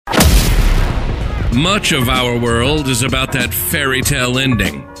Much of our world is about that fairy tale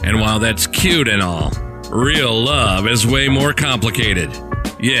ending, and while that's cute and all, real love is way more complicated.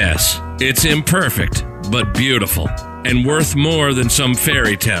 Yes, it's imperfect, but beautiful, and worth more than some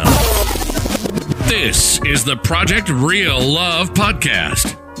fairy tale. This is the Project Real Love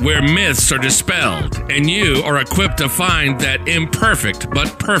podcast, where myths are dispelled and you are equipped to find that imperfect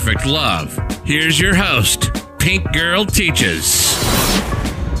but perfect love. Here's your host, Pink Girl Teaches.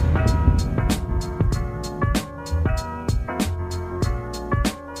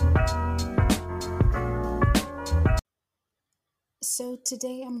 So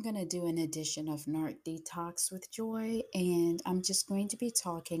today I'm going to do an edition of Narc Detox with Joy, and I'm just going to be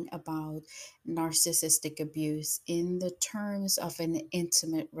talking about narcissistic abuse in the terms of an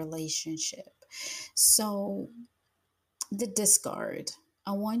intimate relationship. So the discard.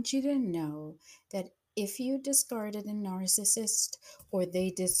 I want you to know that if you discarded a narcissist or they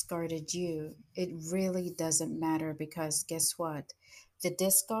discarded you, it really doesn't matter, because guess what? The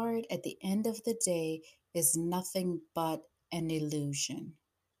discard at the end of the day is nothing but an illusion.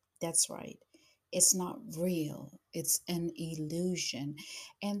 That's right. It's not real. It's an illusion.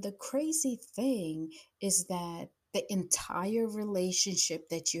 And the crazy thing is that the entire relationship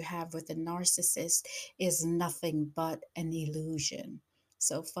that you have with a narcissist is nothing but an illusion.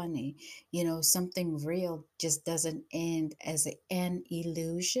 So funny. Something real just doesn't end as an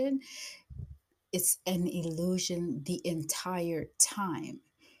illusion. It's an illusion the entire time.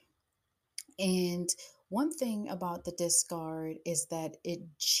 And one thing about the discard is that it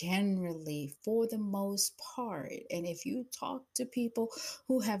generally, for the most part, and if you talk to people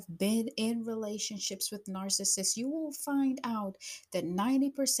who have been in relationships with narcissists, you will find out that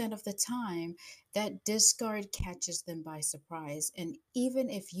 90% of the time, that discard catches them by surprise. And even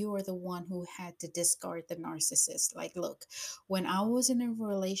if you are the one who had to discard the narcissist, like, look, when I was in a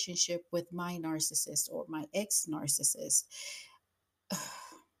relationship with my narcissist or my ex narcissist,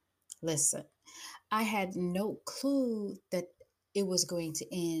 listen, I had no clue that it was going to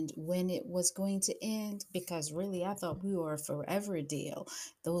end, when it was going to end, because really I thought we were a forever deal.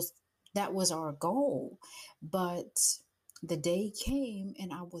 That was our goal. But the day came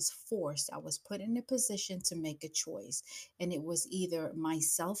and I was put in a position to make a choice. And it was either my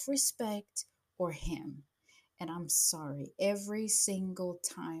self-respect or him. And I'm sorry, every single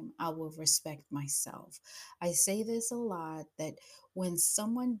time I will respect myself. I say this a lot, that when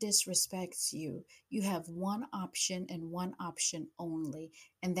someone disrespects you, you have one option and one option only,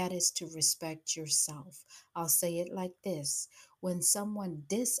 and that is to respect yourself. I'll say it like this: when someone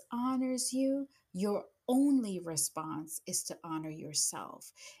dishonors you, your only response is to honor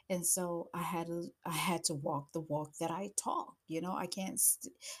yourself. And so I had to walk the walk that I talk. I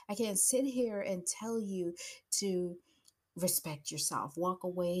can't sit here and tell you to respect yourself, walk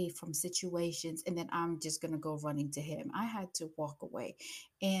away from situations, and then I'm just going to go running to him. I had to walk away,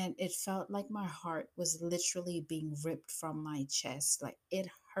 and it felt like my heart was literally being ripped from my chest. Like, it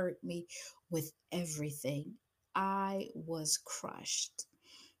hurt me with everything. I was crushed.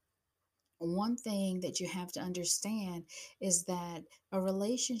 One thing that you have to understand is that a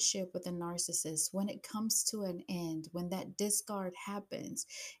relationship with a narcissist, when it comes to an end, when that discard happens,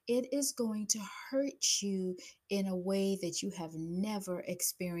 it is going to hurt you in a way that you have never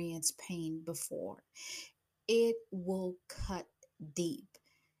experienced pain before. It will cut deep,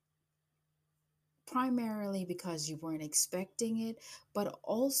 primarily because you weren't expecting it, but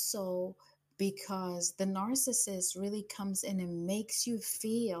also because the narcissist really comes in and makes you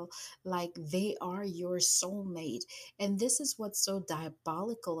feel like they are your soulmate. And this is what's so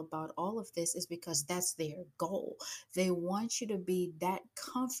diabolical about all of this, is because that's their goal. They want you to be that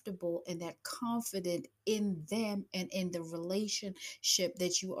comfortable and that confident in them and in the relationship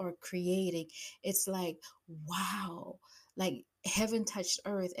that you are creating. It's like, wow, like heaven touched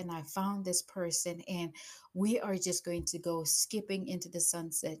earth, and I found this person, and we are just going to go skipping into the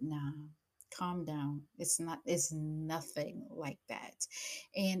sunset. Now, calm down. It's nothing like that.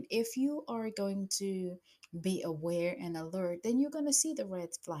 And if you are going to be aware and alert, then you're going to see the red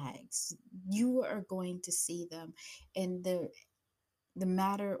flags. You are going to see them. And the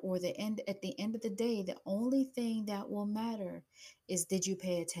matter, or the end, at the end of the day, the only thing that will matter is, did you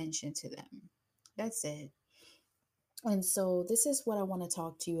pay attention to them? That's it. And so this is what I want to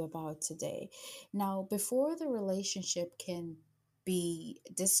talk to you about today. Now, before the relationship can be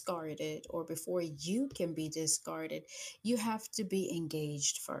discarded, or before you can be discarded, you have to be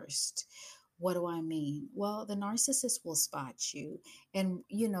engaged first. What do I mean? Well, the narcissist will spot you. And,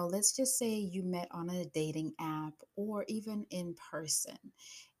 let's just say you met on a dating app or even in person.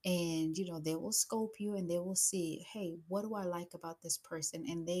 And they will scope you and they will see, hey, what do I like about this person?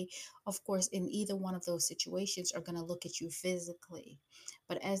 And they, of course, in either one of those situations, are going to look at you physically.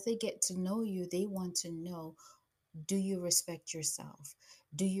 But as they get to know you, they want to know, do you respect yourself?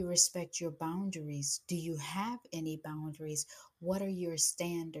 Do you respect your boundaries? Do you have any boundaries? What are your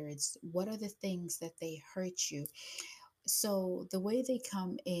standards? What are the things that they hurt you? So the way they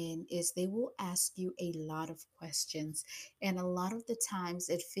come in is they will ask you a lot of questions. And a lot of the times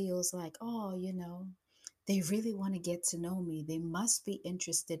it feels like, oh, they really want to get to know me. They must be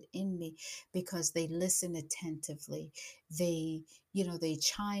interested in me because they listen attentively. They, they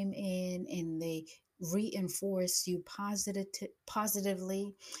chime in and they reinforce you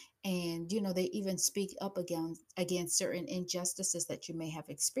positively. And they even speak up against certain injustices that you may have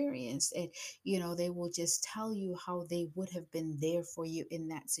experienced. And they will just tell you how they would have been there for you in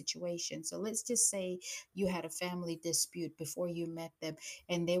that situation. So let's just say you had a family dispute before you met them,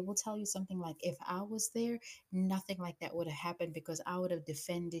 and they will tell you something like, if I was there, nothing like that would have happened because I would have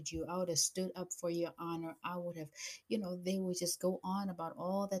defended you. I would have stood up for your honor. I would have, they would just go on about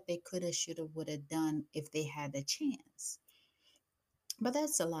all that they could have, should have, would have done if they had a chance. But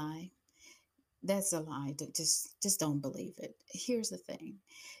that's a lie. That's a lie. Just don't believe it. Here's the thing.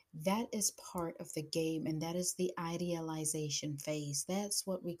 That is part of the game, and that is the idealization phase. That's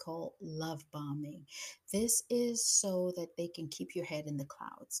what we call love bombing. This is so that they can keep your head in the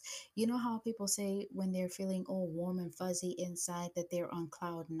clouds. You know how people say when they're feeling all warm and fuzzy inside that they're on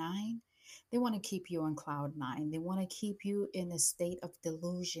cloud nine? They want to keep you on cloud nine. They want to keep you in a state of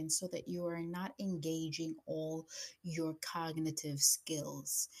delusion so that you are not engaging all your cognitive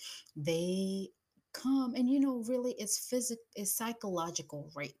skills. They come and really it's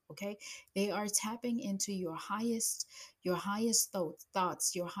psychological rape. Okay, they are tapping into your highest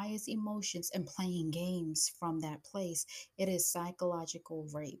thoughts, your highest emotions, and playing games from that place. It is psychological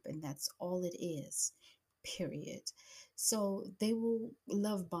rape, and that's all it is, period. So they will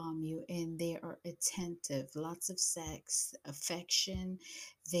love bomb you, and they are attentive, lots of sex, affection.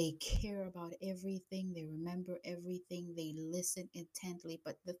 They care about everything, they remember everything, they listen intently.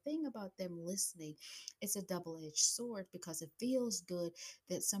 But the thing about them listening, it's a double-edged sword because it feels good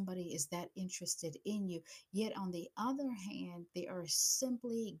that somebody is that interested in you. Yet on the other hand, they are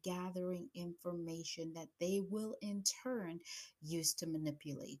simply gathering information that they will in turn use to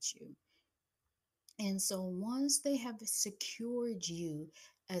manipulate you. And so once they have secured you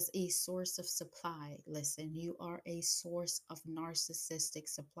as a source of supply, listen, you are a source of narcissistic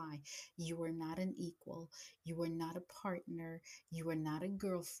supply. You are not an equal. You are not a partner. You are not a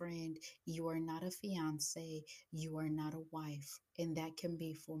girlfriend. You are not a fiance. You are not a wife. And that can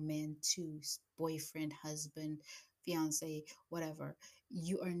be for men too, boyfriend, husband, fiance, whatever.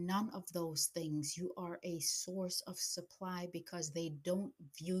 You are none of those things. You are a source of supply because they don't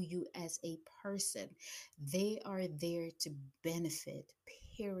view you as a person. They are there to benefit,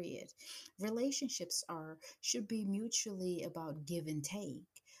 period. Relationships should be mutually about give and take,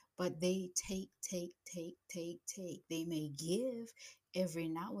 but they take, take, take, take, take. They may give every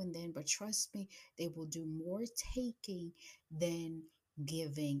now and then, but trust me, they will do more taking than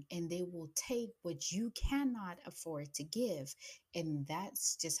giving, and they will take what you cannot afford to give. And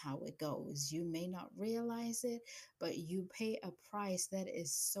that's just how it goes. You may not realize it, but you pay a price that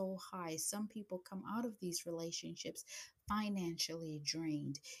is so high. Some people come out of these relationships financially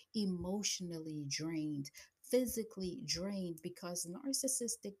drained, emotionally drained, physically drained, because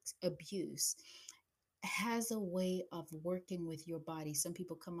narcissistic abuse has a way of working with your body. Some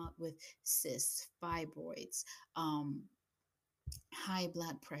people come out with cysts, fibroids, high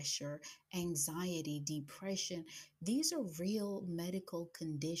blood pressure, anxiety, depression. These are real medical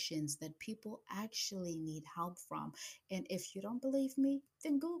conditions that people actually need help from. And if you don't believe me,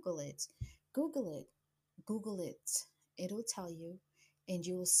 then Google it. Google it. Google it. It'll tell you, and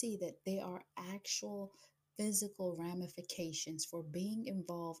you will see that there are actual physical ramifications for being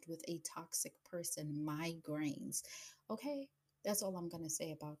involved with a toxic person, migraines. Okay, that's all I'm going to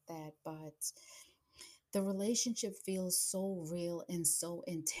say about that. But the relationship feels so real and so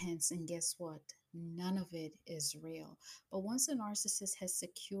intense. And guess what? None of it is real. But once a narcissist has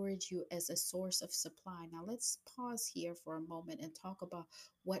secured you as a source of supply, now let's pause here for a moment and talk about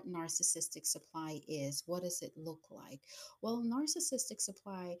what narcissistic supply is. What does it look like? Well, narcissistic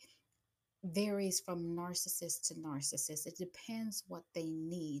supply varies from narcissist to narcissist. It depends what they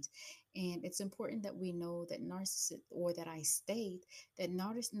need. And it's important that we know that that I state that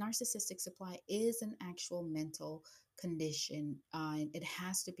narcissistic supply is an actual mental condition. And it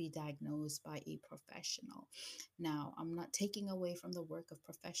has to be diagnosed by a professional. Now, I'm not taking away from the work of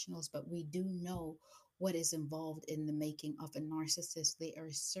professionals, but we do know what is involved in the making of a narcissist. There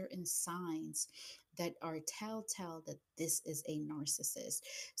are certain signs that are telltale that this is a narcissist.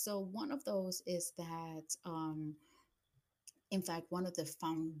 So one of those is that in fact, one of the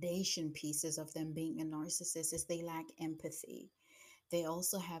foundation pieces of them being a narcissist is they lack empathy. They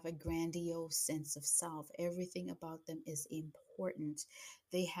also have a grandiose sense of self. Everything about them is important.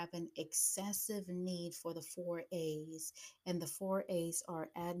 They have an excessive need for the four A's, and the four A's are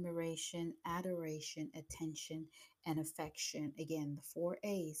admiration, adoration, attention, and affection. Again, the four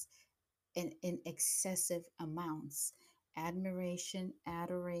A's in excessive amounts: admiration,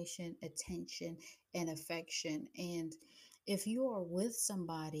 adoration, attention, and affection. And if you are with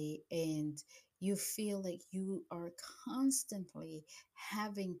somebody and you feel like you are constantly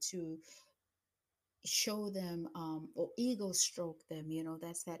having to show them or ego stroke them,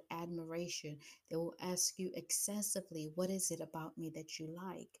 that's that admiration. They will ask you excessively, what is it about me that you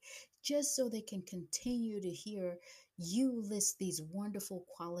like, just so they can continue to hear you list these wonderful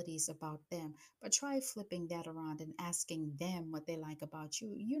qualities about them. But try flipping that around and asking them what they like about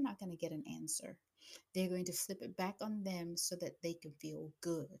you. You're not going to get an answer. They're going to flip it back on them so that they can feel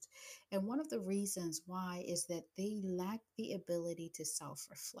good. And one of the reasons why is that they lack the ability to self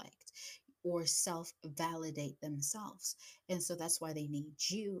reflect or self validate themselves. And so that's why they need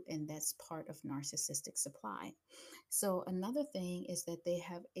you. And that's part of narcissistic supply. So another thing is that they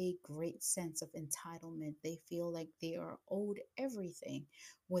have a great sense of entitlement. They feel like they are owed everything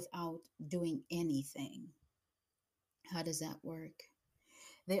without doing anything. How does that work?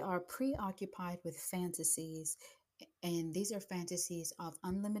 They are preoccupied with fantasies, and these are fantasies of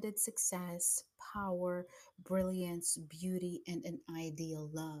unlimited success, power, brilliance, beauty, and an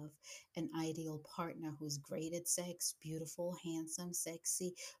ideal love, an ideal partner who's great at sex, beautiful, handsome,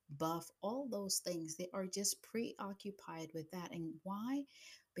 sexy, buff, all those things. They are just preoccupied with that. And why?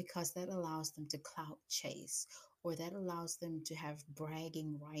 Because that allows them to clout chase, or that allows them to have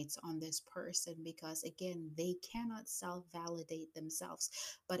bragging rights on this person, because again, they cannot self validate themselves.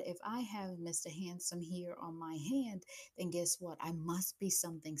 But if I have Mr. Handsome here on my hand, then guess what? I must be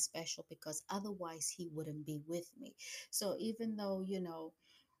something special, because otherwise he wouldn't be with me. So even though,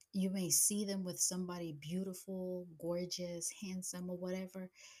 you may see them with somebody beautiful, gorgeous, handsome, or whatever,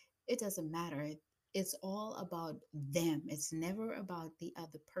 it doesn't matter. It's all about them. It's never about the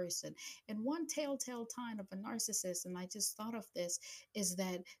other person. And one telltale sign of a narcissist, and I just thought of this, is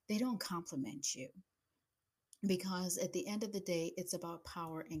that they don't compliment you, because at the end of the day, it's about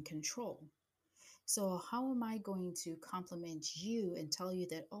power and control. So, how am I going to compliment you and tell you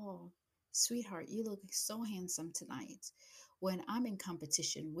that, oh, sweetheart, you look so handsome tonight, when I'm in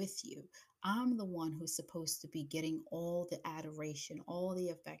competition with you? I'm the one who's supposed to be getting all the adoration, all the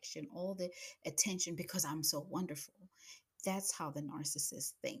affection, all the attention, because I'm so wonderful. That's how the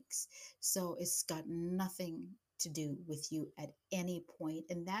narcissist thinks. So, it's got nothing to do with you at any point.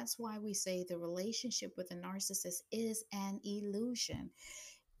 And that's why we say the relationship with a narcissist is an illusion,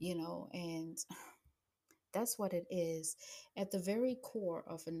 and that's what it is. At the very core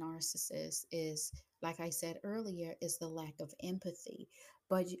of a narcissist is, like I said earlier, is the lack of empathy.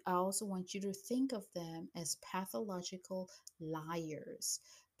 But I also want you to think of them as pathological liars,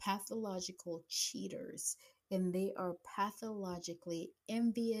 pathological cheaters, and they are pathologically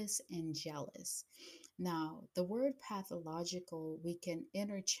envious and jealous. Now, the word pathological we can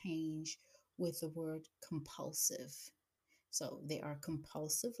interchange with the word compulsive. So they are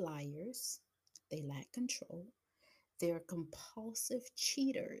compulsive liars. They lack control. They're compulsive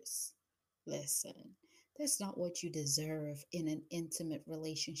cheaters. Listen, that's not what you deserve in an intimate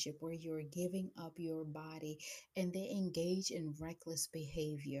relationship where you're giving up your body, and they engage in reckless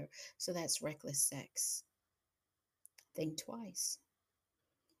behavior. So that's reckless sex. Think twice.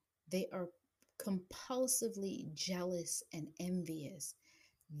 They are compulsively jealous and envious.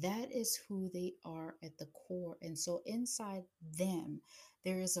 That is who they are at the core. And so inside them,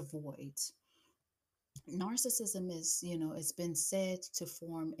 there is a void. Narcissism is, it's been said to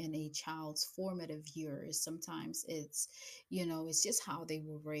form in a child's formative years. Sometimes it's just how they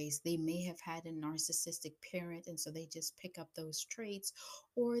were raised. They may have had a narcissistic parent, and so they just pick up those traits,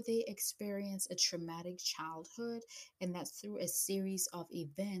 or they experience a traumatic childhood, and that's through a series of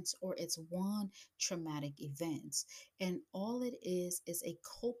events, or it's one traumatic event. And all it is a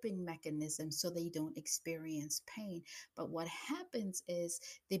coping mechanism so they don't experience pain. But what happens is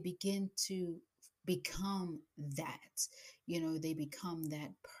they begin to become that. They become that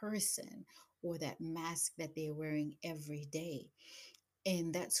person, or that mask that they're wearing every day,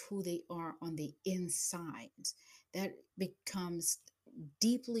 and that's who they are on the inside. That becomes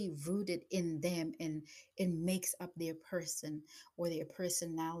deeply rooted in them, and it makes up their person or their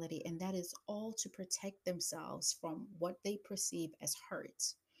personality. And that is all to protect themselves from what they perceive as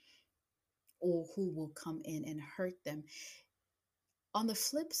hurt, or who will come in and hurt them. On the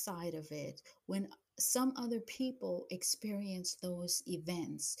flip side of it, when some other people experience those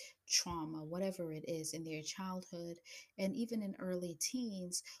events, trauma, whatever it is, in their childhood and even in early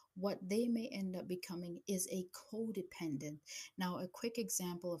teens, what they may end up becoming is a codependent. Now, a quick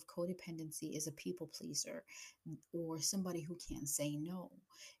example of codependency is a people pleaser, or somebody who can't say no.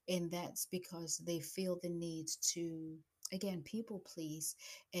 And that's because they feel the need to, again, people please.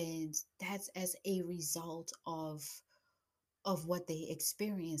 And that's as a result of what they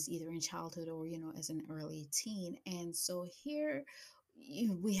experience either in childhood or as an early teen. And so here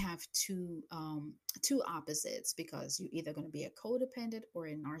we have two opposites, because you're either going to be a codependent or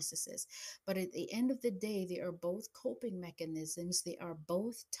a narcissist. But at the end of the day, they are both coping mechanisms. They are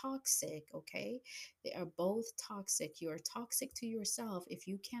both toxic. Okay, they are both toxic. You are toxic to yourself if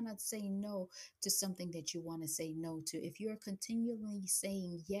you cannot say no to something that you want to say no to. If you're continually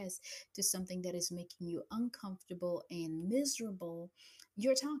saying yes to something that is making you uncomfortable and miserable,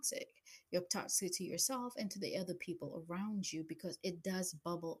 you're toxic. You're toxic to yourself and to the other people around you, because it does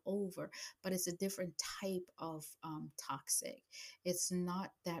bubble over. But it's a different type of toxic. It's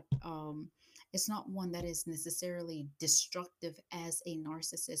not that it's not one that is necessarily destructive as a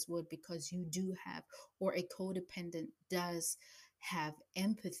narcissist would, because you do have, or a codependent does have,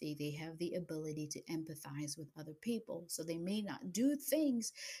 empathy. They have the ability to empathize with other people. So they may not do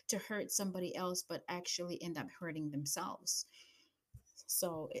things to hurt somebody else, but actually end up hurting themselves.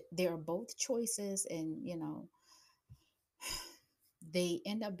 So there are both choices, and they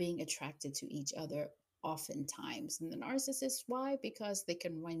end up being attracted to each other oftentimes. And the narcissist, why? Because they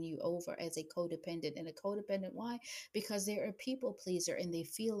can run you over as a codependent. And a codependent, why? Because they're a people pleaser and they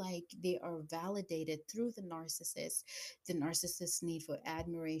feel like they are validated through the narcissist. The narcissist's need for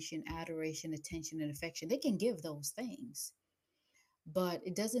admiration, adoration, attention, and affection. They can give those things, but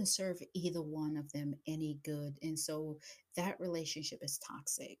it doesn't serve either one of them any good. And so that relationship is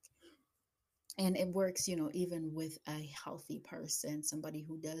toxic. And it works, even with a healthy person, somebody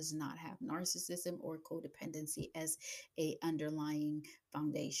who does not have narcissism or codependency as a underlying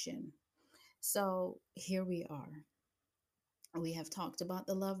foundation. So here we are. We have talked about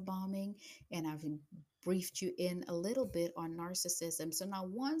the love bombing, and I've briefed you in a little bit on narcissism. So now,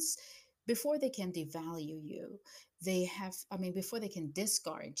 once, before they can devalue you, before they can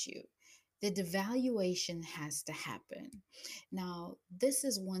discard you, the devaluation has to happen. Now, this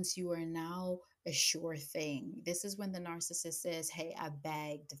is once you are now a sure thing. This is when the narcissist says, hey, I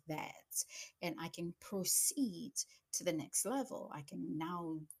bagged that, and I can proceed to the next level. I can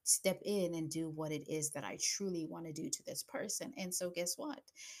now step in and do what it is that I truly want to do to this person. And so, guess what?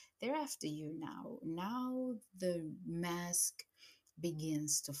 They're after you now. Now the mask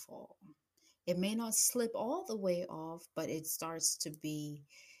begins to fall. It may not slip all the way off, but it starts to be,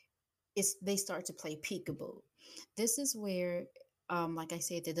 they start to play peekaboo. This is where, like I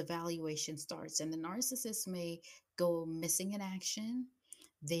say, the devaluation starts, and the narcissist may go missing in action.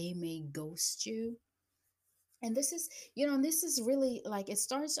 They may ghost you. And this is really, like, it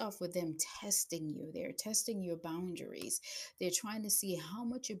starts off with them testing you. They're testing your boundaries. They're trying to see, how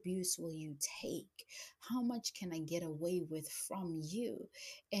much abuse will you take? How much can I get away with from you?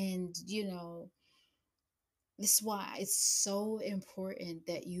 And, this is why it's so important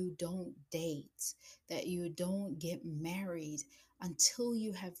that you don't date, that you don't get married until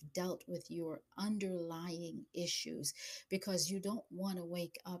you have dealt with your underlying issues, because you don't want to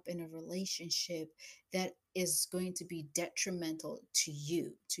wake up in a relationship that is going to be detrimental to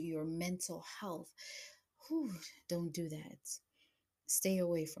you, to your mental health. Whew, don't do that. Stay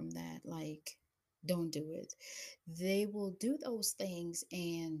away from that. Like, don't do it. They will do those things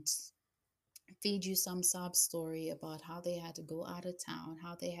and feed you some sob story about how they had to go out of town,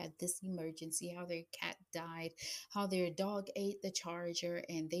 how they had this emergency, how their cat died, how their dog ate the charger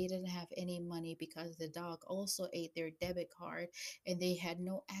and they didn't have any money because the dog also ate their debit card, and they had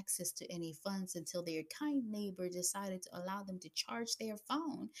no access to any funds until their kind neighbor decided to allow them to charge their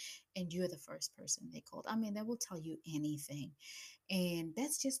phone, and you're the first person they called. I mean, they will tell you anything, and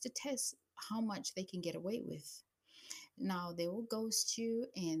that's just to test how much they can get away with. Now they will ghost you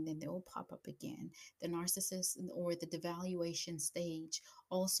and then they will pop up again. The narcissist, or the devaluation stage,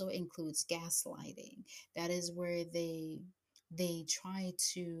 also includes gaslighting. That is where they try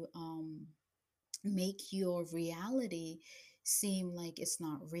to make your reality seem like it's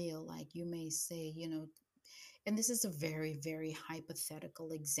not real. Like, you may say, And this is a very, very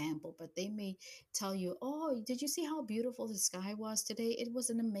hypothetical example, but they may tell you, oh, did you see how beautiful the sky was today? It was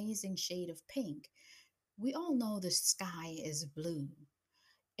an amazing shade of pink. We all know the sky is blue,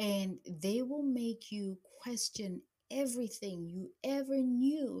 and they will make you question everything you ever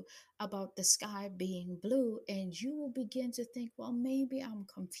knew about the sky being blue, and you will begin to think, well, maybe I'm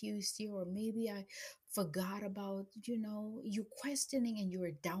confused here, or maybe I forgot about, you questioning and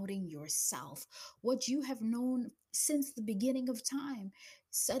you're doubting yourself. What you have known since the beginning of time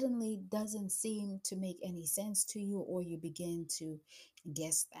suddenly doesn't seem to make any sense to you, or you begin to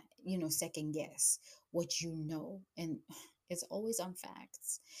guess that, second guess what you know, and it's always on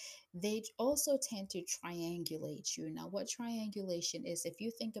facts. They also tend to triangulate you. Now, what triangulation is, if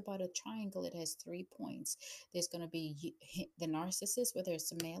you think about a triangle, it has 3 points. There's going to be the narcissist, whether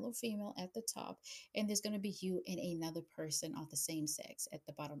it's a male or female, at the top, and there's going to be you and another person of the same sex at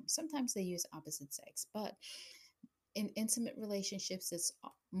the bottom. Sometimes they use opposite sex, but in intimate relationships, it's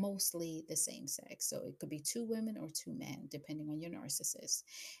mostly the same sex. So it could be two women or two men, depending on your narcissist.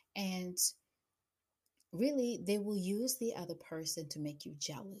 And really, they will use the other person to make you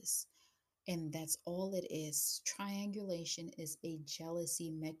jealous, and that's all it is. Triangulation is a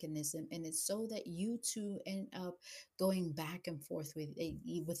jealousy mechanism, and it's so that you two end up going back and forth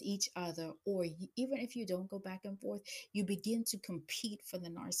with each other, or even if you don't go back and forth, you begin to compete for the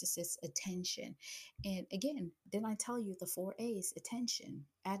narcissist's attention. And again, then I tell you the 4 A's: attention,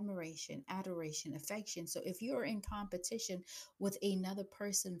 admiration, adoration, affection. So if you're in competition with another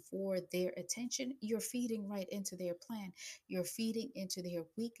person for their attention, you're feeding right into their plan. You're feeding into their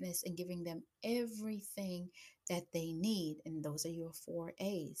weakness and giving them everything that they need. And those are your 4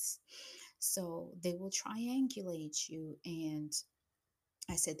 A's. So they will triangulate you, and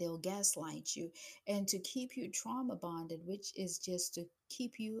I said they'll gaslight you, and to keep you trauma bonded, which is just to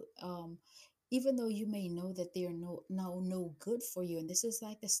keep you, even though you may know that they're no good for you. And this is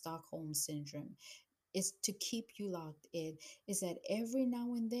like the Stockholm syndrome, is to keep you locked in, is that every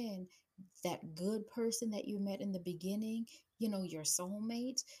now and then that good person that you met in the beginning, your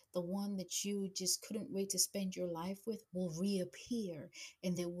soulmate, the one that you just couldn't wait to spend your life with, will reappear,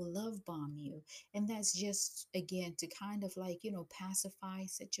 and they will love bomb you. And that's just, again, to kind of like, pacify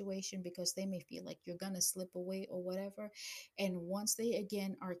situation, because they may feel like you're going to slip away or whatever. And once they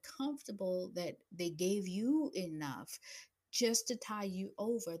again are comfortable that they gave you enough just to tie you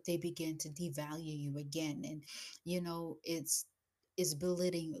over, they begin to devalue you again. And it's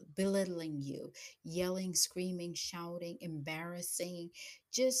belittling you, yelling, screaming, shouting, embarrassing,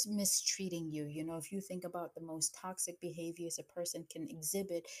 just mistreating you. If you think about the most toxic behaviors a person can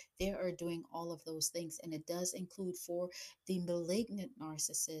exhibit, they are doing all of those things. And it does include, for the malignant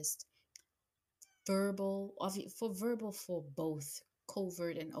narcissist, verbal, for both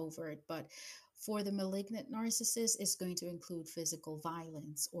covert and overt, but for the malignant narcissist, it's going to include physical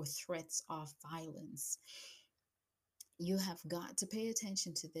violence or threats of violence. You have got to pay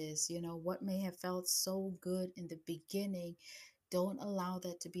attention to this. What may have felt so good in the beginning, don't allow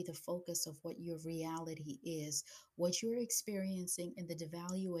that to be the focus of what your reality is. What you're experiencing in the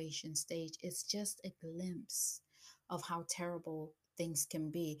devaluation stage is just a glimpse of how terrible things can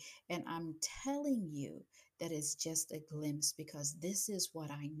be. And I'm telling you that it's just a glimpse, because this is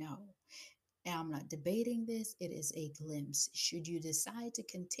what I know. And I'm not debating this, it is a glimpse. Should you decide to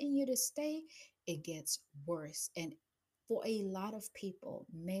continue to stay, it gets worse. And for a lot of people,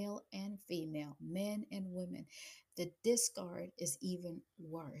 male and female, men and women, the discard is even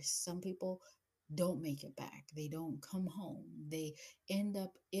worse. Some people don't make it back, they don't come home, they end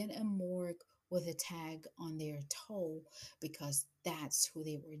up in a morgue with a tag on their toe, because that's who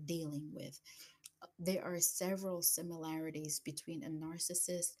they were dealing with. There are several similarities between a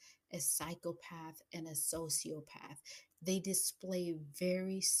narcissist, a psychopath, and a sociopath. They display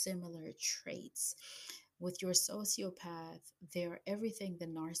very similar traits. With your sociopath, they're everything the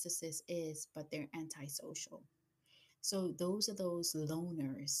narcissist is, but they're antisocial. So those are those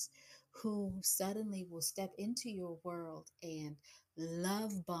loners who suddenly will step into your world and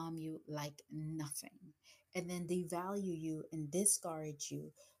love bomb you like nothing, and then devalue you and discard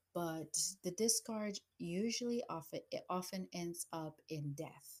you. But the discard usually often ends up in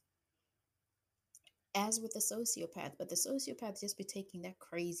death, as with the sociopath. But the sociopath just be taking that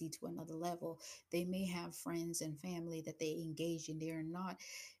crazy to another level. They may have friends and family that they engage in.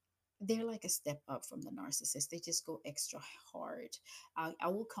 They're like a step up from the narcissist. They just go extra hard. I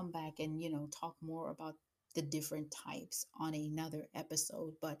will come back and, talk more about the different types on another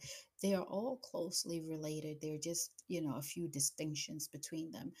episode, but they are all closely related. They're just, a few distinctions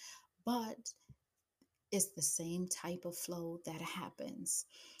between them. But it's the same type of flow that happens.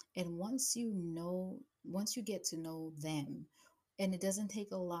 And once you know once you get to know them, and it doesn't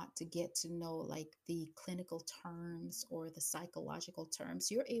take a lot to get to know like the clinical terms or the psychological terms,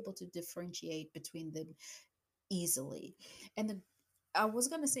 you're able to differentiate between them easily. And I was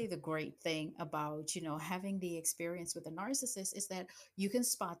going to say the great thing about, having the experience with a narcissist is that you can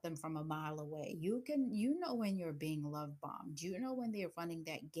spot them from a mile away. You know when you're being love bombed. You know when they're running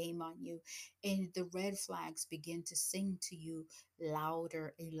that game on you, and the red flags begin to sing to you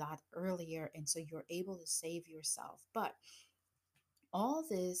louder a lot earlier, and so you're able to save yourself. But all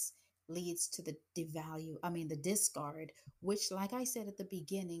this leads to the the discard, which, like I said at the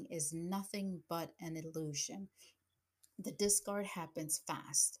beginning, is nothing but an illusion. The discard happens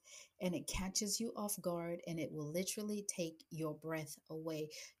fast, and it catches you off guard, and it will literally take your breath away.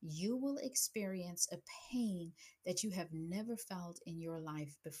 You will experience a pain that you have never felt in your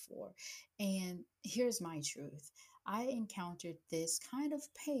life before. And here's my truth: I encountered this kind of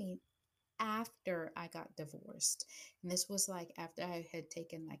pain after I got divorced. And this was like after I had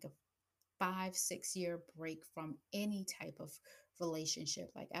taken like a 5, 6 year break from any type of relationship.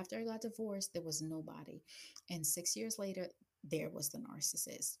 Like after I got divorced, there was nobody. And 6 years later, there was the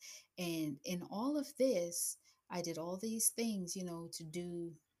narcissist. And in all of this, I did all these things,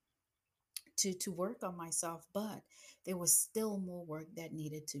 to work on myself, but there was still more work that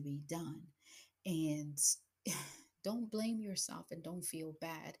needed to be done. And don't blame yourself and don't feel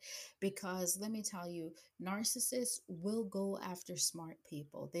bad, because let me tell you, narcissists will go after smart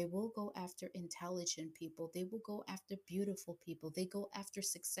people. They will go after intelligent people. They will go after beautiful people. They go after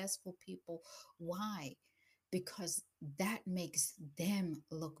successful people. Why? Because that makes them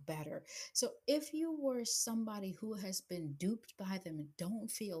look better. So if you were somebody who has been duped by them,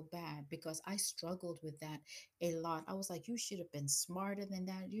 don't feel bad, because I struggled with that a lot. I was like, you should have been smarter than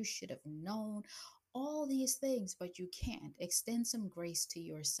that. You should have known all these things, but you can't. Extend some grace to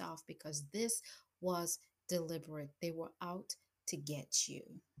yourself, because this was deliberate. They were out to get you.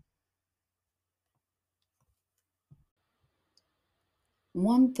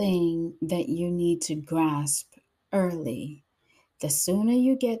 One thing that you need to grasp early: the sooner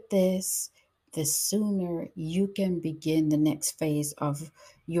you get this, the sooner you can begin the next phase of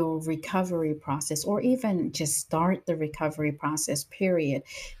your recovery process, or even just start the recovery process, period.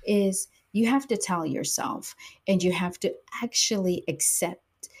 Is you have to tell yourself, and you have to actually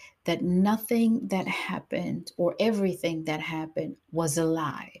accept that nothing that happened or everything that happened was a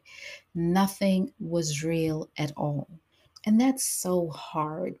lie. Nothing was real at all. And that's so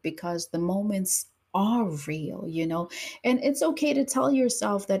hard, because the moments are real, and it's okay to tell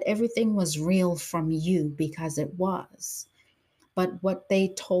yourself that everything was real from you, because it was. But what they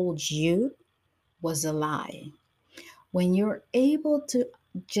told you was a lie. When you're able to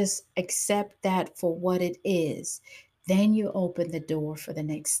just accept that for what it is, then you open the door for the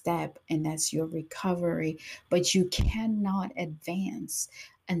next step, and that's your recovery. But you cannot advance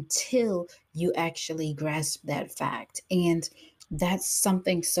until you actually grasp that fact. And that's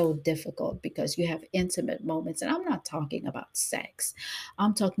something so difficult, because you have intimate moments. And I'm not talking about sex,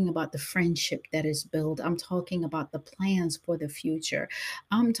 I'm talking about the friendship that is built. I'm talking about the plans for the future.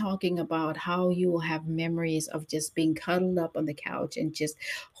 I'm talking about how you will have memories of just being cuddled up on the couch and just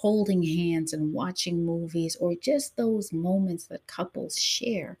holding hands and watching movies, or just those moments that couples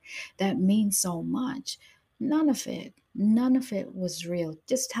share that mean so much. None of it was real.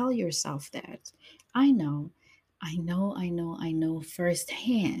 Just tell yourself that. I know, I know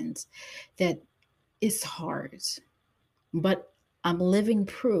firsthand that it's hard, but I'm living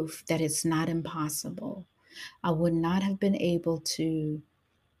proof that it's not impossible. I would not have been able to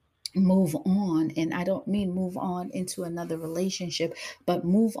move on, and I don't mean move on into another relationship, but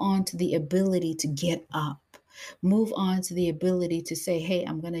move on to the ability to get up, move on to the ability to say, hey,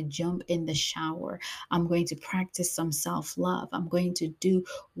 I'm going to jump in the shower, I'm going to practice some self-love, I'm going to do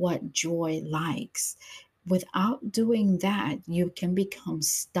what joy likes. Without doing that, you can become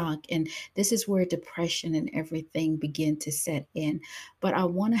stuck, and this is where depression and everything begin to set in. But I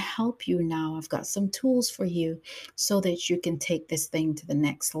want to help you now. I've got some tools for you so that you can take this thing to the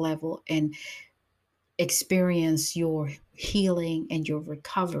next level and experience your healing and your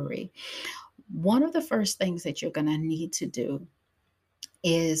recovery. One of the first things that you're going to need to do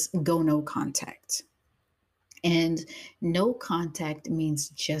is go no contact. And no contact means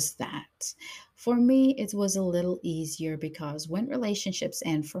just that. For me, it was a little easier, because when relationships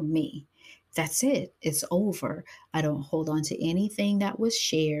end for me, that's it, it's over. I don't hold on to anything that was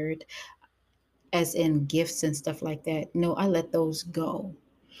shared, as in gifts and stuff like that. No, I let those go.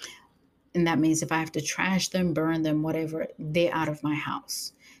 And that means if I have to trash them, burn them, whatever, they're out of my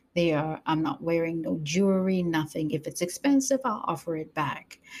house. I'm not wearing no jewelry, nothing. If it's expensive, I'll offer it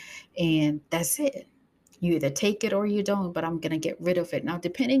back. And that's it. You either take it or you don't, but I'm going to get rid of it. Now,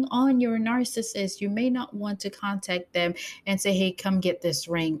 depending on your narcissist, you may not want to contact them and say, hey, come get this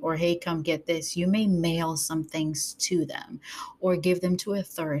ring, or hey, come get this. You may mail some things to them or give them to a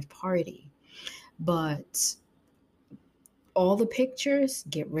third party. But all the pictures,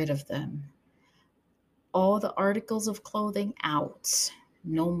 get rid of them. All the articles of clothing, out.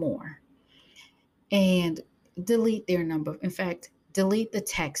 No more. And delete their number. In fact, delete the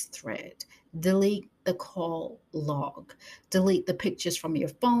text thread, delete the call log, delete the pictures from your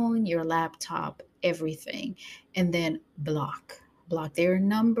phone, your laptop, everything, and then block. Block their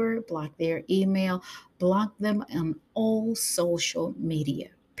number, block their email, block them on all social media.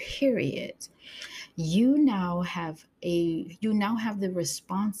 Period. You now have the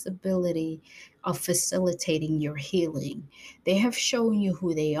responsibility of facilitating your healing. They have shown you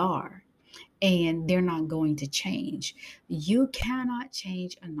who they are, and they're not going to change. You cannot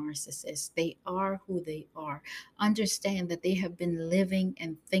change a narcissist. They are who they are. Understand that they have been living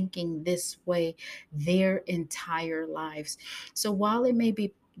and thinking this way their entire lives. So while it may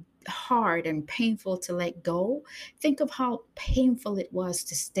be hard and painful to let go, think of how painful it was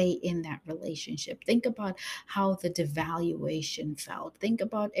to stay in that relationship. Think about how the devaluation felt. Think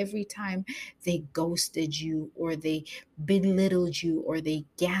about every time they ghosted you, or they belittled you, or they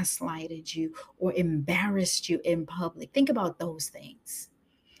gaslighted you, or embarrassed you in public. Think about those things.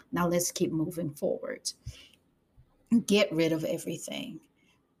 Now let's keep moving forward. Get rid of everything.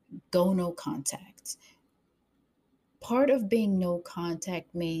 Go no contact. Part of being no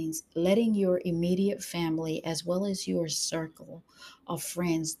contact means letting your immediate family, as well as your circle of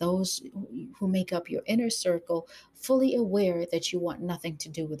friends, those who make up your inner circle, fully aware that you want nothing to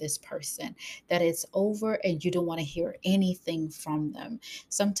do with this person, that it's over and you don't want to hear anything from them.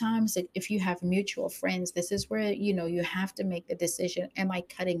 Sometimes if you have mutual friends, this is where you have to make the decision, am I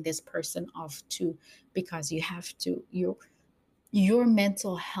cutting this person off too? Because you have to. Your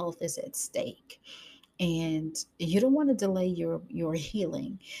mental health is at stake, and you don't want to delay your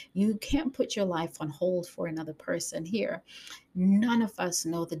healing. You can't put your life on hold for another person here. None of us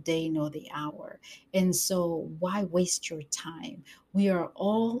know the day nor the hour, and so why waste your time? We are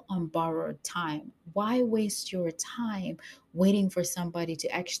all on borrowed time. Why waste your time waiting for somebody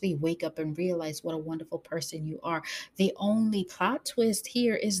to actually wake up and realize what a wonderful person you are? The only plot twist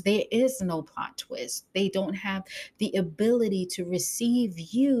here is there is no plot twist. They don't have the ability to receive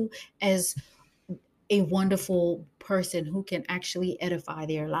you as a wonderful person who can actually edify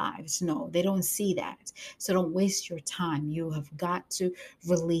their lives. No, they don't see that. So don't waste your time. You have got to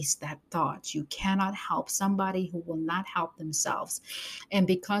release that thought. You cannot help somebody who will not help themselves. And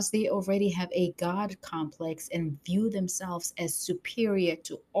because they already have a God complex and view themselves as superior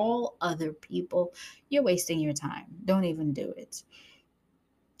to all other people, you're wasting your time. Don't even do it.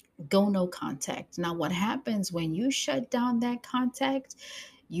 Go no contact. Now, what happens when you shut down that contact?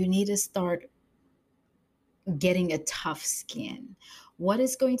 You need to start getting a tough skin. What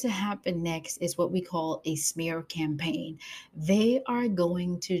is going to happen next is what we call a smear campaign. They are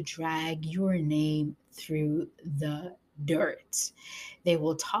going to drag your name through the dirt. They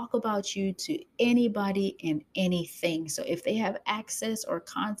will talk about you to anybody and anything. So if they have access or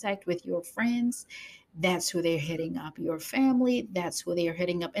contact with your friends, that's who they're hitting up. Your family, that's who they are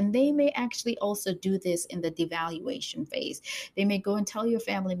hitting up. And they may actually also do this in the devaluation phase. They may go and tell your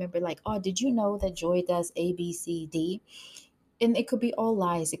family member, like, oh, did you know that Joy does A, B, C, D? And it could be all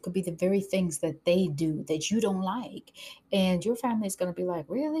lies. It could be the very things that they do that you don't like. And your family is going to be like,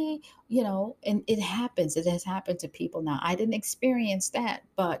 really? And it happens. It has happened to people. Now, I didn't experience that,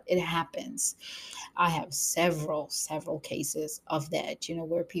 but it happens. I have several cases of that,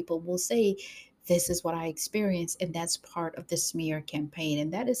 where people will say, this is what I experienced. And that's part of the smear campaign.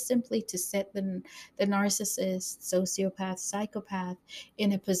 And that is simply to set the narcissist, sociopath, psychopath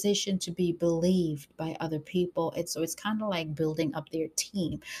in a position to be believed by other people. And so it's kind of like building up their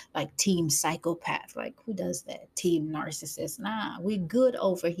team, like team psychopath. Like, who does that? Team narcissist. Nah, we good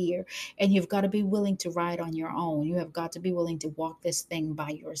over here. And you've got to be willing to ride on your own. You have got to be willing to walk this thing by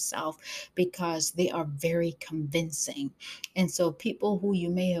yourself, because they are very convincing. And so people who you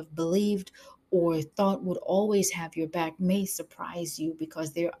may have believed or thought would always have your back may surprise you,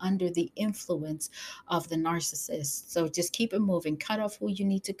 because they're under the influence of the narcissist. So just keep it moving. Cut off who you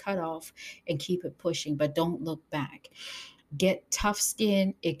need to cut off and keep it pushing, but don't look back. Get tough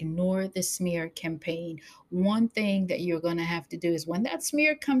skin, ignore the smear campaign. One thing that you're going to have to do is, when that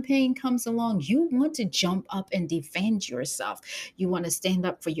smear campaign comes along, you want to jump up and defend yourself. You want to stand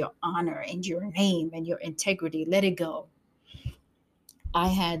up for your honor and your name and your integrity. Let it go. I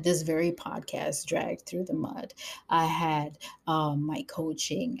had this very podcast dragged through the mud. I had my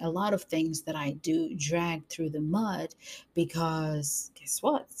coaching, a lot of things that I do dragged through the mud because guess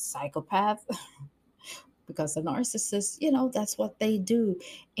what? Psychopath, because the narcissists, that's what they do.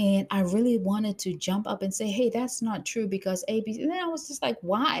 And I really wanted to jump up and say, hey, that's not true because ABC. And then I was just like,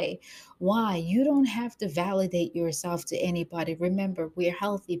 why? Why? You don't have to validate yourself to anybody. Remember, we're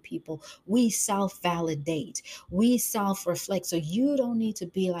healthy people. We self validate, we self reflect. So you don't need to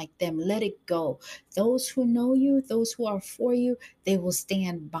be like them. Let it go. Those who know you, those who are for you, they will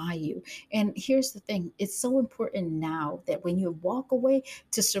stand by you. And here's the thing, it's so important now that when you walk away,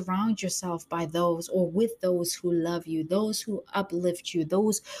 to surround yourself by those or with those who love you, those who uplift you,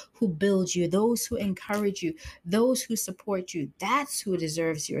 those who build you, those who encourage you, those who support you. That's who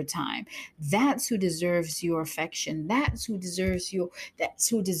deserves your time. That's who deserves your affection. That's who deserves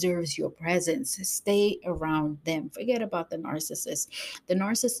your presence. Stay around them. Forget about the narcissist. The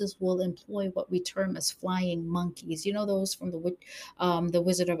narcissist will employ what we term as flying monkeys. You know those from the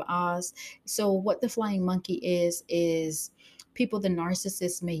Wizard of Oz. So what the flying monkey is people the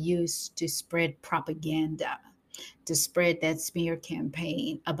narcissist may use to spread propaganda, to spread that smear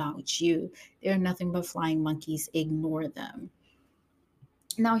campaign about you. They're nothing but flying monkeys. Ignore them.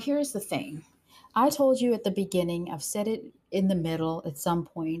 Now, here's the thing. I told you at the beginning, I've said it in the middle at some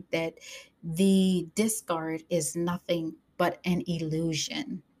point, that the discard is nothing but an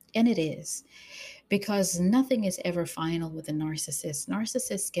illusion. And it is, because nothing is ever final with a narcissist.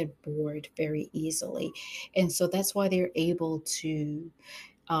 Narcissists get bored very easily. And so that's why they're able to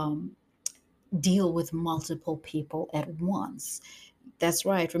um, deal with multiple people at once. That's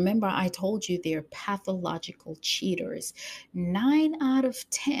right. Remember, I told you they're pathological cheaters. 9 out of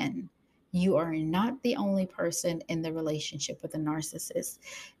 10, you are not the only person in the relationship with a narcissist.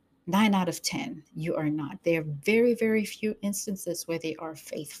 9 out of 10, you are not. There are very, very few instances where they are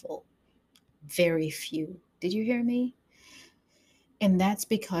faithful. Very few. Did you hear me? And that's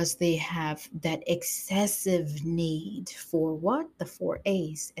because they have that excessive need for what? The four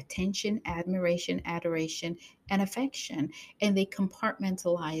A's: attention, admiration, adoration, and affection. And they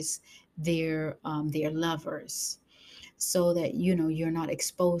compartmentalize their lovers so that you're not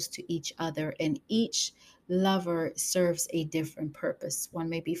exposed to each other, and each lover serves a different purpose. One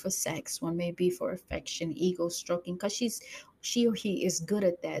may be for sex, one may be for affection, ego stroking, because she or he is good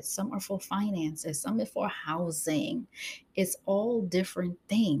at that. Some are for finances, some are for housing. It's all different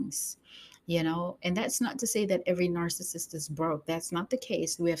things. And that's not to say that every narcissist is broke. That's not the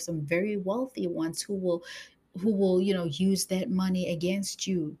case. We have some very wealthy ones who will use that money against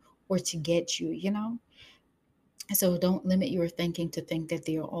you or to get you. So don't limit your thinking to think that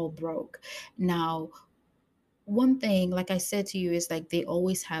they're all broke. Now, one thing, like I said to you, is like they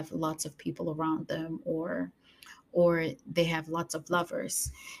always have lots of people around them, or they have lots of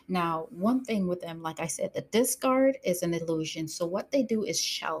lovers. Now, one thing with them, like I said, the discard is an illusion. So what they do is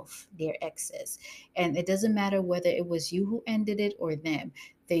shelf their exes. And it doesn't matter whether it was you who ended it or them.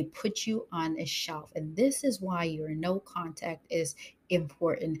 They put you on a shelf. And this is why your no contact is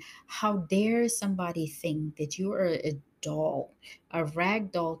important. How dare somebody think that you are a doll, a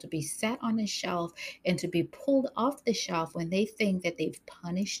rag doll, to be sat on a shelf and to be pulled off the shelf when they think that they've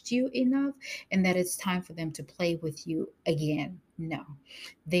punished you enough and that it's time for them to play with you again. No,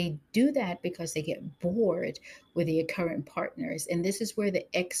 they do that because they get bored with their current partners. And this is where the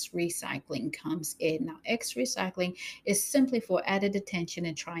X recycling comes in. Now, X recycling is simply for added attention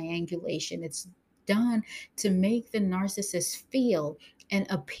and triangulation. It's done to make the narcissist feel and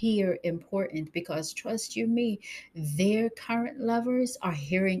appear important, because trust you me, their current lovers are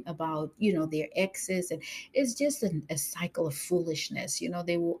hearing about their exes, and it's just a cycle of foolishness.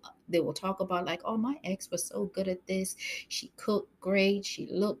 They will talk about, like, oh, my ex was so good at this. She cooked great, she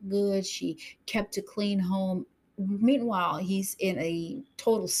looked good, she kept a clean home. Meanwhile, he's in a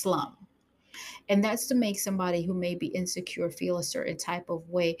total slum. And that's to make somebody who may be insecure feel a certain type of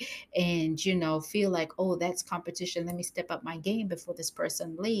way, and feel like, oh, that's competition, let me step up my game before this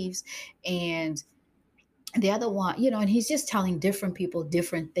person leaves. And the other one, and he's just telling different people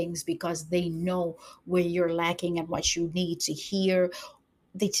different things because they know where you're lacking and what you need to hear.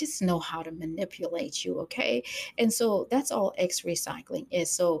 They just know how to manipulate you. Okay. And so that's all X recycling is.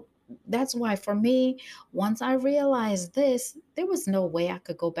 So that's why, for me, once I realized this, there was no way I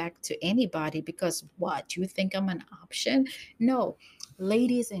could go back to anybody, because what, you think I'm an option? No.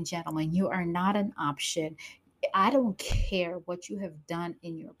 Ladies and gentlemen, you are not an option. I don't care what you have done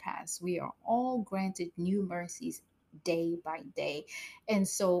in your past. We are all granted new mercies day by day. And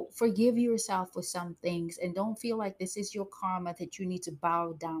so forgive yourself for some things, and don't feel like this is your karma that you need to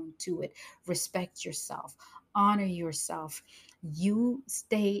bow down to it. Respect yourself, honor yourself. You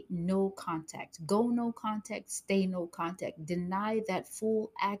stay no contact. Go no contact, stay no contact. Deny that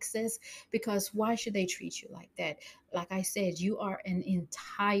full access, because why should they treat you like that? Like I said, you are an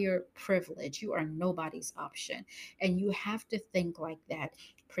entire privilege. You are nobody's option. And you have to think like that.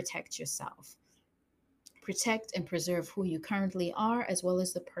 Protect yourself. Protect and preserve who you currently are, as well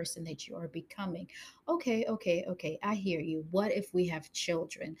as the person that you are becoming. Okay, okay, okay, I hear you. What if we have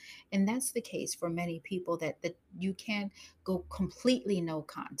children? And that's the case for many people, that you can't go completely no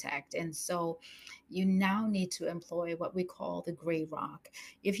contact. And so you now need to employ what we call the gray rock.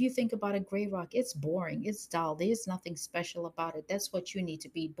 If you think about a gray rock, it's boring, it's dull, there's nothing special about it. That's what you need to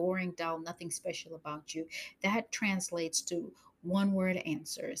be: boring, dull, nothing special about you. That translates to one word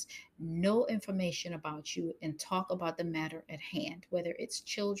answers: no information about you, and talk about the matter at hand, whether it's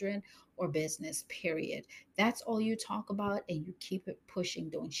children or business, period. That's all you talk about, and you keep it pushing.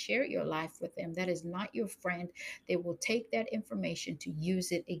 Don't share your life with them. That is not your friend. They will take that information to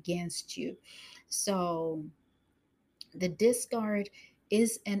use it against you. So the discard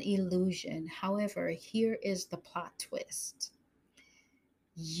is an illusion. However, here is the plot twist: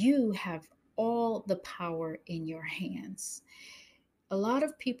 you have all the power in your hands. A lot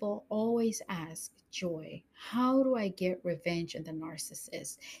of people always ask, Joy, how do I get revenge on the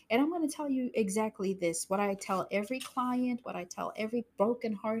narcissist? And I'm going to tell you exactly this: what I tell every client, what I tell every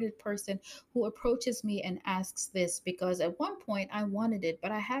broken-hearted person who approaches me and asks this, because at one point I wanted it,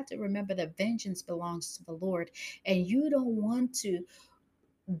 but I had to remember that vengeance belongs to the Lord. And you don't want to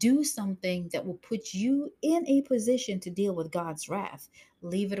do something that will put you in a position to deal with God's wrath.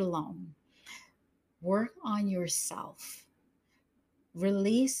 Leave it alone. Work on yourself.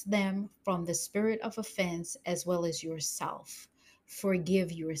 Release them from the spirit of offense as well as yourself.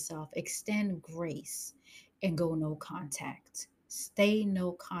 Forgive yourself. Extend grace and go no contact. Stay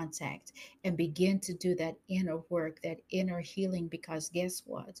no contact and begin to do that inner work, that inner healing. Because guess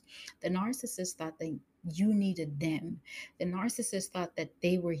what? The narcissist thought that you needed them. The narcissist thought that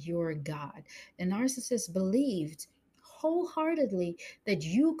they were your God. The narcissist believed wholeheartedly that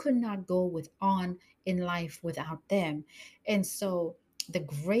you could not go with on in life without them. And so the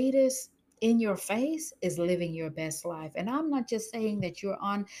greatest in your face is living your best life. And I'm not just saying that you're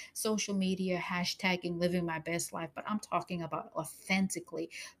on social media hashtagging living my best life, but I'm talking about authentically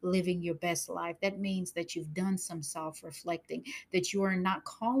living your best life. That means that you've done some self reflecting, that you are not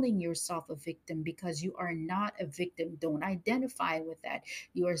calling yourself a victim, because you are not a victim. Don't identify with that.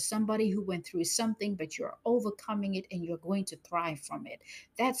 You are somebody who went through something, but you're overcoming it and you're going to thrive from it.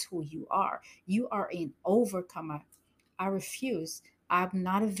 That's who you are. You are an overcomer. I refuse. I'm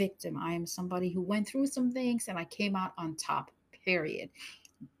not a victim. I am somebody who went through some things and I came out on top, period.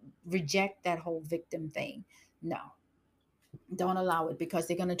 Reject that whole victim thing. No, don't allow it, because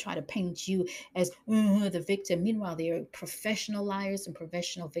they're going to try to paint you as the victim. Meanwhile, they are professional liars and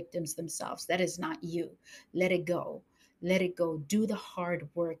professional victims themselves. That is not you. Let it go. Let it go. Do the hard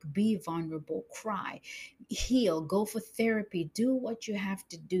work. Be vulnerable. Cry. Heal. Go for therapy. Do what you have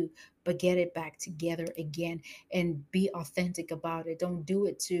to do, but get it back together again and be authentic about it. Don't do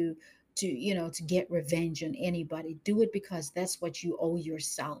it to get revenge on anybody. Do it because that's what you owe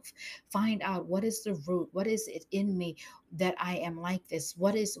yourself. Find out what is the root, what is it in me that I am like this.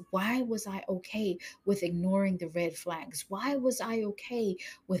 Why was I okay with ignoring the red flags? Why was I okay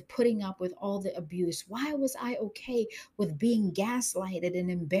with putting up with all the abuse? Why was I okay with being gaslighted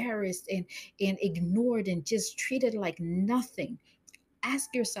and embarrassed and ignored and just treated like nothing?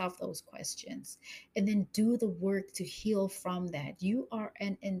 Ask yourself those questions and then do the work to heal from that. You are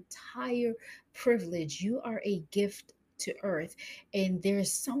an entire privilege. You are a gift to earth, and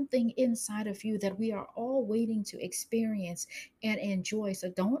there's something inside of you that we are all waiting to experience and enjoy. So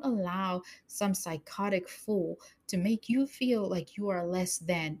don't allow some psychotic fool to make you feel like you are less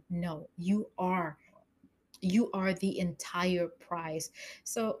than. No, you are the entire prize.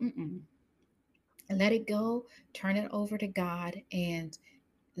 So let it go, turn it over to God, and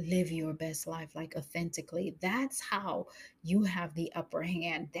live your best life, like authentically. That's how you have the upper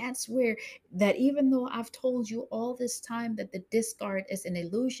hand. That's where that, even though I've told you all this time that the discard is an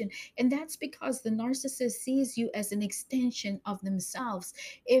illusion, and that's because the narcissist sees you as an extension of themselves.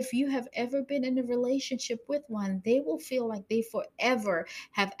 If you have ever been in a relationship with one, they will feel like they forever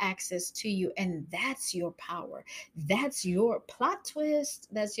have access to you, and that's your power. That's your plot twist.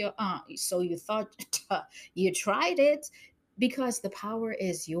 That's your so you thought you tried it, because the power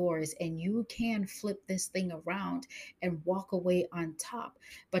is yours and you can flip this thing around and walk away on top.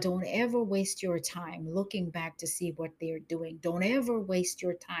 But don't ever waste your time looking back to see what they're doing. Don't ever waste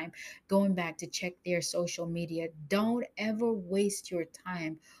your time going back to check their social media. Don't ever waste your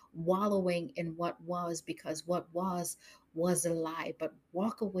time wallowing in what was, because what was was a lie, but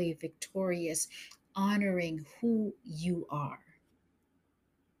walk away victorious, honoring who you are.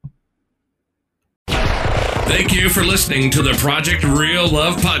 Thank you for listening to the Project Real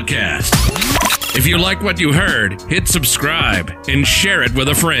Love podcast. If you like what you heard, hit subscribe and share it with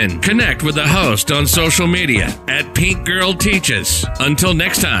a friend. Connect with the host on social media at Pink Girl Teaches. Until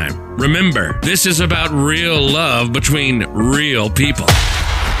next time, remember, this is about real love between real people.